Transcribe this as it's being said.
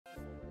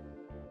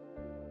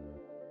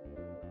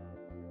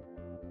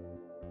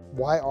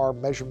why are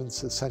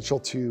measurements essential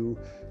to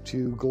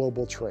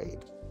global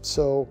trade?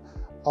 So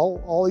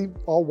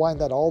I'll wind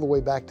that all the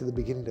way back to the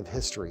beginning of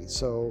history.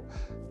 So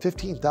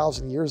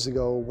 15,000 years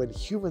ago, when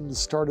humans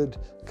started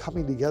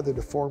coming together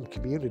to form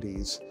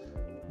communities,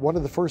 one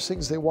of the first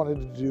things they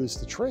wanted to do is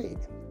to trade.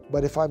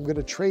 But if I'm going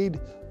to trade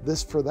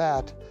this for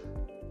that,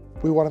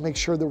 we want to make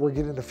sure that we're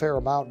getting a fair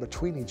amount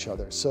between each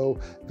other. So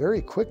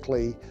very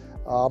quickly,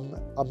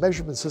 a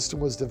measurement system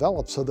was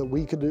developed so that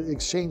we could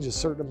exchange a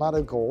certain amount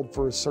of gold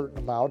for a certain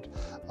amount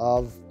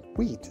of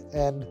wheat.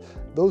 And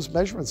those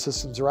measurement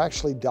systems are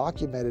actually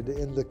documented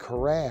in the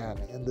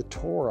Quran, in the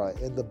Torah,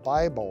 in the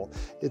Bible.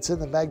 It's in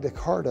the Magna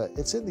Carta.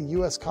 It's in the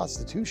U.S.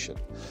 Constitution.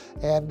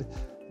 And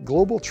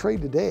global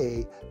trade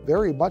today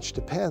very much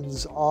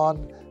depends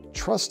on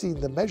trusting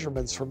the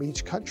measurements from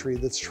each country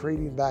that's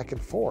trading back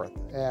and forth.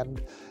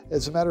 And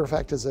as a matter of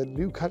fact, as a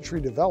new country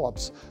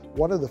develops,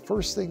 one of the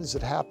first things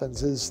that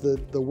happens is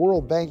that the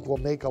World Bank will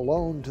make a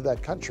loan to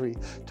that country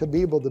to be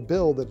able to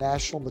build a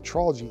National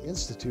Metrology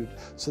Institute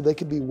so they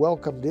can be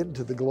welcomed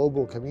into the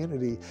global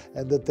community,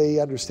 and that they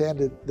understand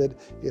that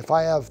if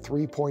I have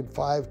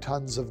 3.5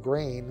 tons of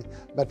grain,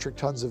 metric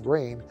tons of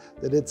grain,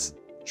 that it's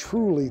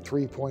truly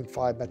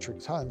 3.5 metric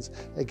tons,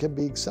 and can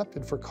be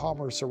accepted for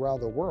commerce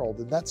around the world.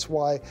 And that's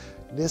why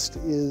NIST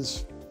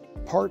is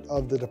part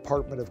of the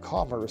Department of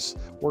Commerce,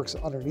 works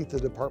underneath the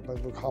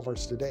Department of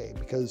Commerce today,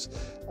 because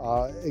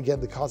again,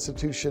 the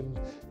Constitution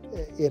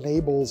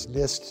enables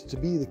NIST to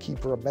be the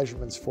keeper of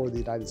measurements for the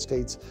United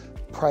States,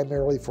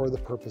 primarily for the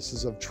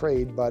purposes of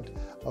trade, but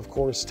of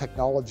course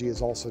technology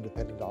is also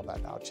dependent on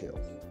that now too.